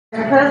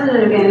As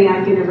president of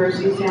Antioch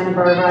University, Santa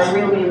Barbara, I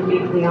really am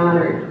deeply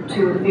honored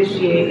to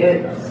officiate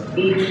at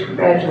each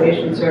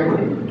graduation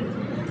ceremony.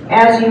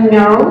 As you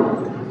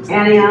know,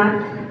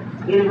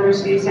 Antioch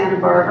University,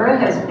 Santa Barbara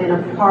has been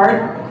a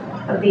part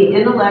of the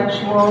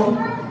intellectual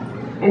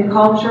and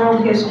cultural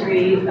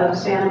history of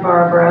Santa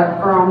Barbara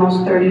for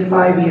almost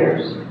 35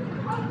 years.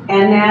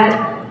 And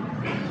that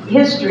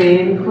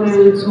history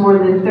includes more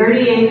than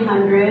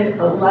 3,800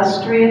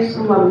 illustrious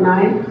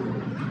alumni,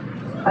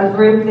 a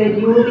group that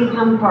you will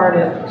become part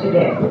of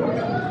today.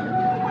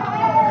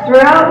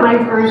 Throughout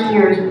my first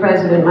year as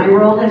president, my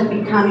role has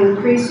become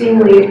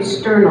increasingly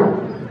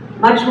external,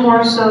 much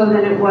more so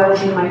than it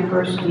was in my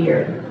first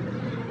year.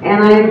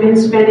 And I have been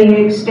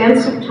spending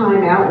extensive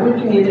time out in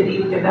the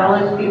community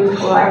developing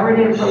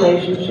collaborative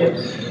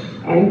relationships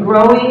and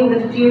growing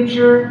the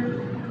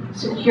future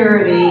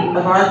security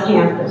of our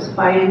campus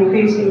by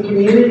increasing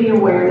community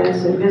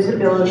awareness and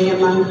visibility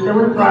among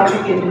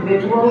philanthropic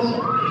individuals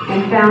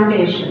and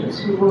foundations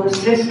who will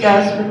assist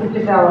us with the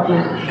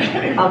development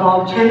of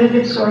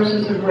alternative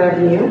sources of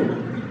revenue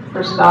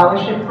for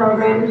scholarship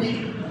programs,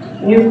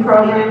 new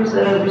programs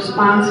that are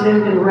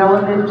responsive and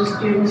relevant to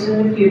students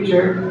in the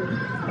future.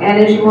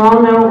 And as you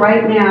all know,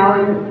 right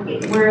now,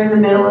 we're in the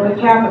middle of a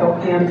capital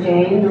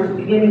campaign, or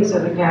beginnings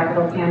of a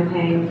capital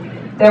campaign,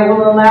 that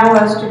will allow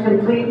us to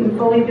complete and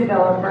fully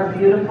develop our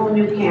beautiful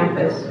new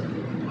campus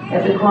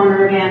at the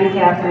corner of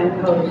Antioch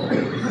and Coda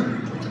Streets.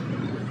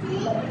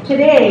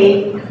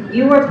 Today,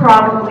 you are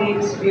probably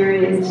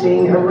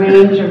experiencing a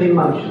range of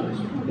emotions,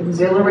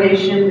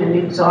 exhilaration and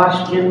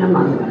exhaustion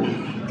among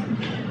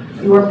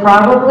them. You are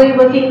probably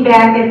looking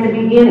back at the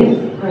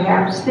beginning,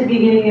 perhaps the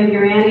beginning of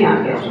your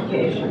Antioch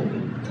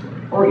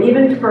education, or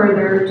even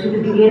further to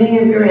the beginning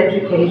of your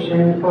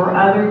education or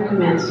other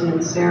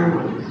commencement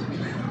ceremonies.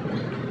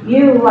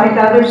 You, like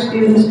other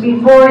students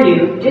before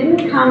you,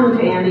 didn't come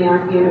to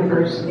Antioch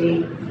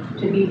University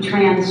to be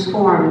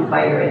transformed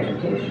by your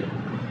education.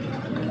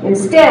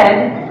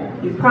 Instead,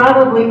 you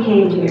probably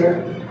came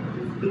here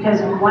because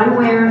in one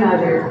way or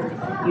another,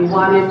 you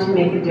wanted to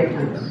make a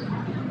difference.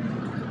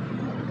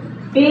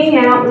 Being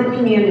out in the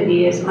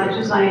community as much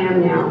as I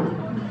am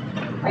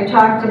now, I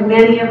talk to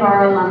many of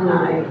our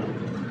alumni,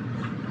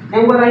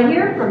 and what I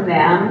hear from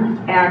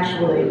them,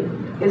 actually,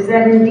 is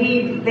that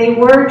indeed they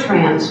were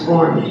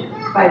transformed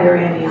by their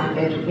Antioch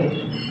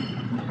education.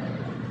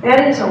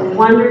 That is a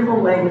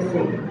wonderful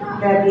legacy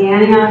that the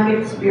Antioch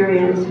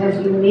experience has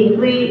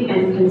uniquely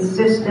and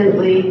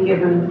consistently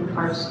given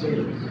our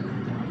students.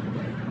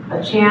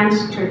 A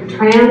chance to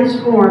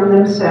transform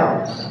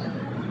themselves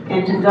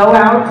and to go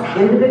out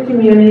into the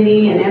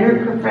community and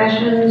enter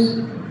professions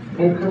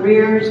and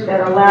careers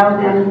that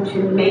allow them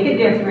to make a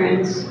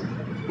difference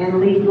and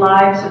lead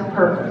lives of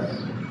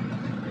purpose.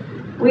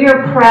 We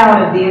are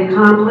proud of the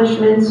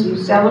accomplishments you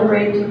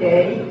celebrate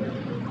today,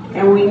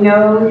 and we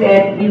know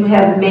that you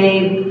have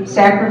made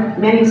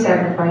many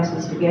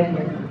sacrifices to get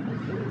here.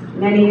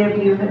 Many of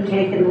you have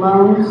taken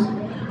loans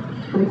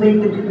to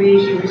complete the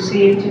degrees you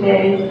received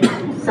today.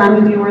 Some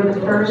of you are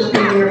the first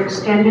in your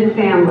extended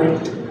family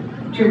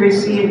to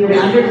receive an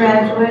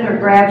undergraduate or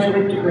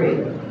graduate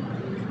degree.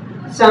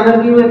 Some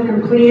of you have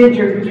completed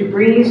your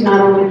degrees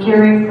not only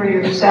caring for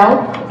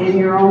yourself and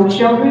your own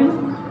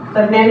children,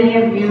 but many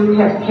of you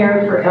have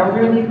cared for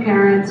elderly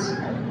parents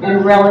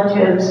and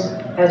relatives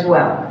as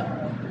well.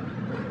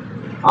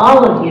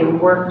 All of you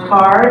worked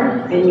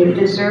hard, and you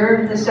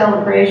deserve the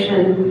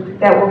celebration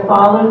that will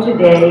follow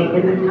today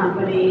in the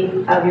company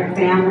of your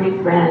family,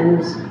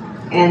 friends,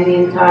 and the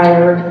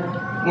entire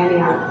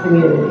Antioch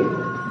community.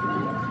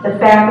 The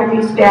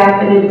faculty,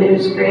 staff, and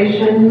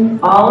administration,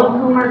 all of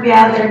whom are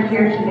gathered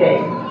here today,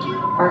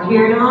 are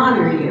here to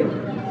honor you.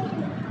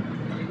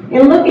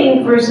 In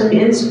looking for some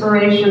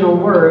inspirational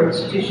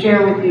words to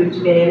share with you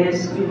today, and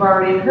as you've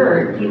already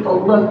heard,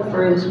 people look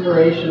for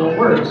inspirational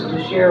words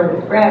to share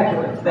with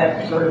graduates.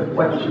 That's sort of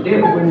what you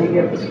do when you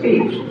give a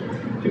speech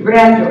to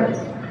graduates.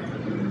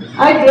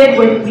 I did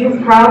what you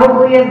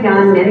probably have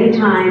done many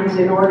times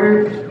in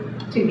order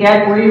to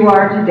get where you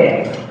are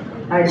today.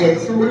 I did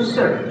some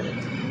research.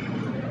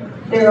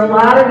 There are a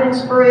lot of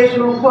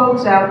inspirational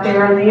quotes out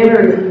there on the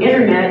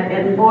internet,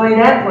 and boy,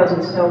 that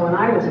wasn't so when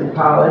I was in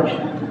college.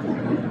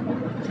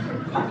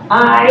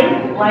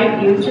 I,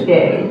 like you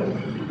today,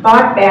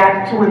 thought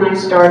back to when I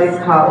started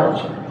college,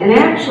 and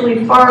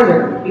actually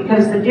farther,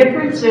 because the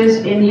differences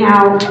in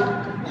how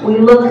we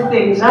look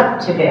things up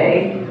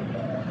today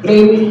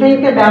made me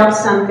think about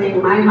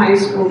something my high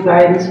school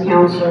guidance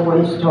counselor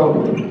once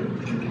told me.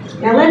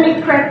 Now let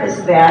me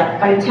preface that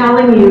by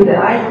telling you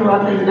that I grew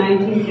up in the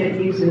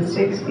 1950s and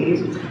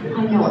 60s.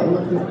 I know I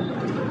look much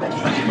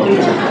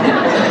younger,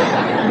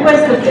 but it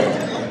was the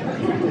 50s.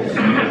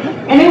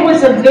 And it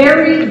was a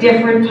very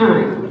different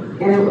time,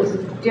 and it was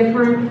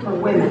different for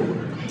women.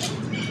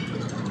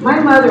 My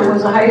mother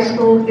was a high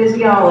school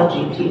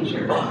physiology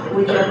teacher,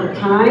 which at the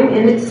time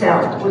in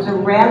itself was a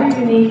rather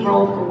unique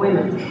role for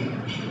women.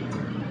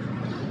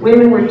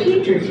 Women were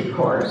teachers, of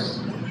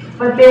course,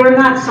 but they were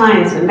not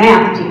science and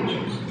math teachers.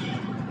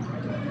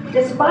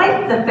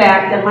 Despite the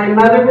fact that my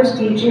mother was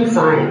teaching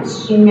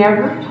science, she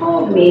never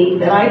told me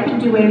that I could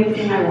do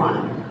anything I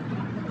wanted.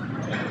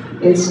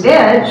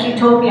 Instead, she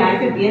told me I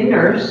could be a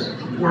nurse,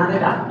 not a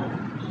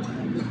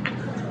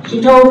doctor.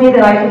 She told me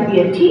that I could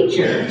be a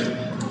teacher,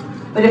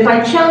 but if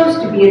I chose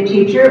to be a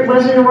teacher, it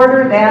was in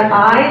order that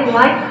I,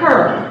 like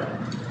her,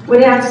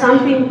 would have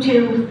something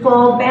to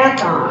fall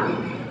back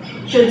on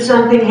should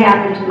something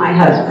happen to my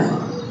husband.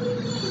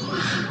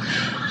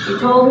 She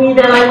told me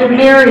that I would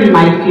marry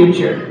my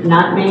future,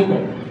 not make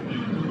it.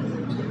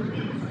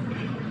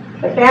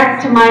 But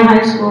back to my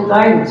high school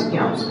guidance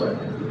counselor.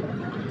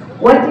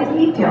 What did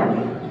he tell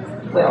me?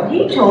 Well,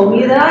 he told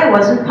me that I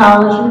wasn't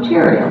college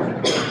material.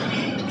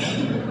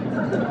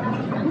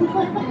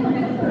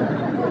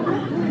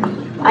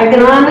 I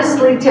can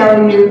honestly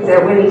tell you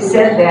that when he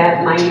said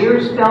that, my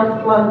ears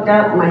felt plugged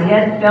up, my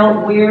head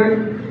felt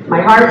weird,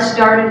 my heart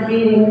started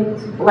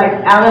beating like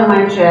out of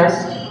my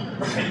chest.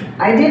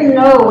 I didn't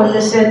know what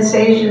the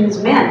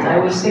sensations meant. I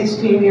was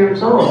 16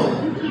 years old.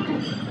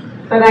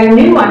 But I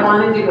knew I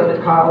wanted to go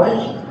to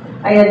college.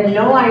 I had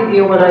no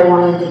idea what I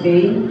wanted to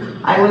be.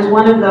 I was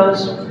one of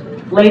those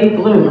late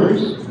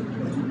bloomers.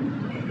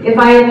 If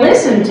I had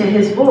listened to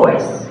his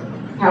voice,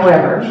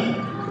 however,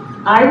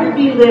 I would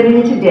be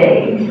living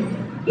today,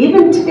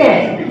 even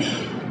today,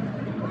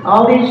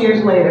 all these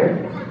years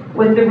later,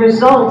 with the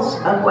results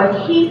of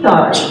what he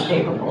thought I was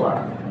capable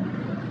of.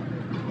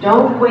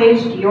 Don't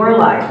waste your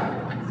life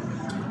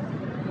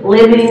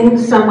living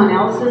someone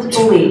else's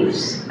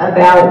beliefs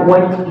about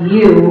what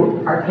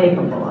you are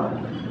capable of.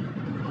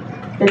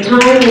 The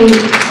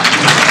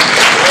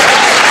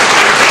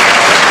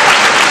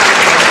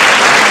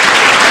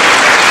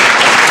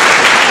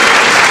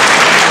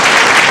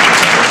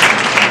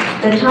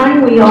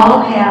time we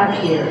all have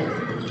here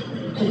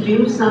to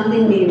do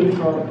something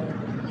meaningful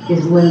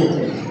is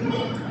limited.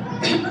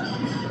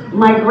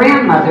 My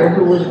grandmother,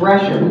 who was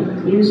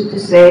Russian, used to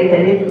say that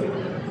if,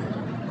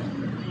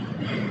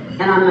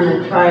 and I'm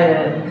going to try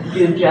to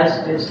do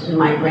justice to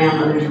my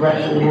grandmother's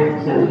Russian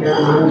accent here,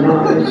 and I'm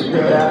not going to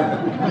screw it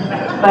up.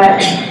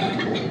 But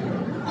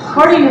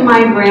according to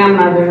my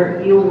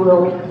grandmother, you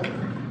will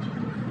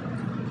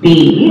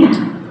be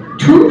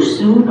too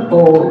soon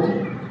old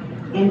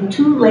and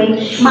too late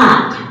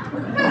schmat.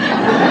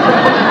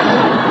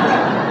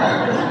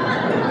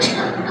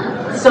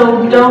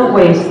 So don't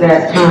waste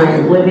that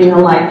time living a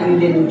life you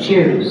didn't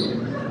choose.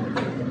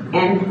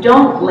 And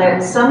don't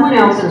let someone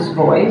else's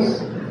voice,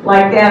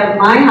 like that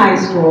of my high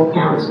school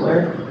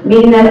counselor,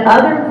 mean that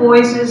other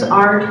voices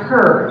aren't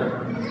heard.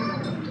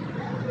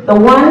 The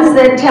ones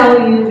that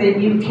tell you that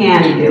you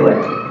can do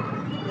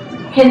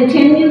it.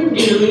 Continue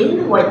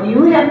doing what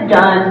you have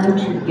done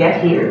to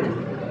get here,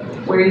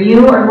 where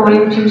you are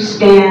going to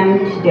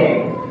stand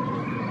today,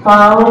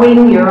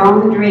 following your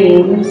own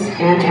dreams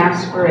and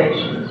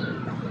aspirations.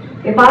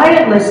 If I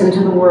had listened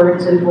to the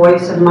words and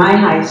voice of my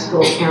high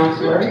school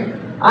counselor,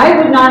 I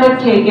would not have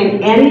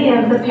taken any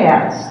of the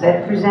paths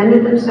that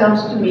presented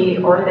themselves to me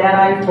or that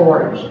I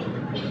forged.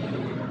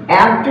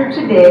 After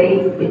today,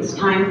 it's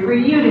time for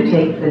you to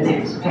take the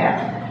next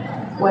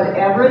path,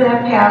 whatever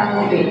that path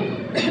will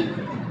be.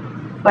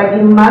 But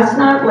you must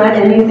not let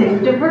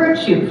anything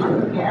divert you from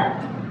the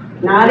path.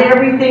 Not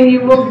everything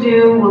you will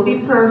do will be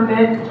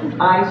perfect.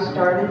 I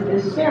started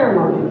this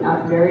ceremony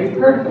not very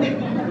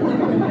perfect.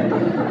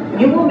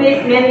 You will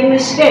make many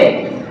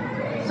mistakes,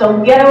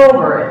 so get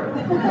over it.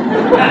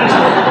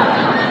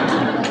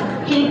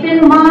 Keep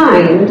in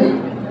mind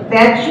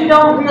that you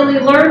don't really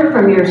learn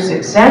from your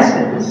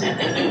successes.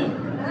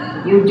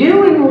 You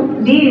do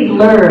indeed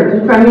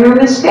learn from your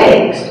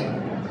mistakes.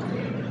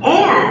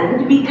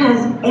 And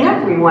because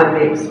everyone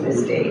makes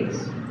mistakes,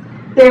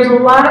 there's a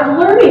lot of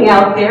learning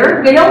out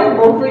there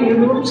available for you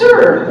to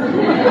observe.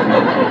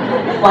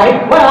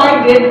 Like what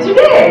I did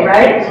today,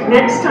 right?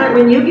 Next time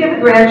when you give a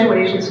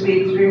graduation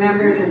speech,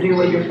 remember to do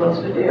what you're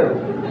supposed to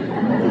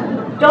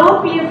do.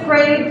 Don't be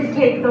afraid to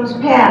take those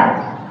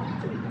paths.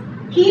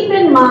 Keep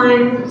in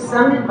mind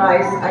some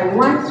advice I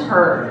once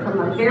heard from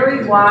a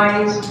very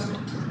wise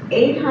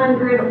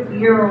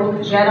 800-year-old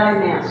Jedi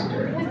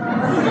Master.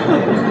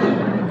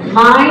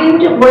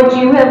 Mind what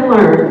you have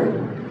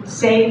learned.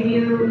 Save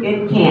you,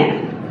 it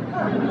can.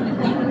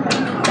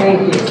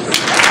 Thank you.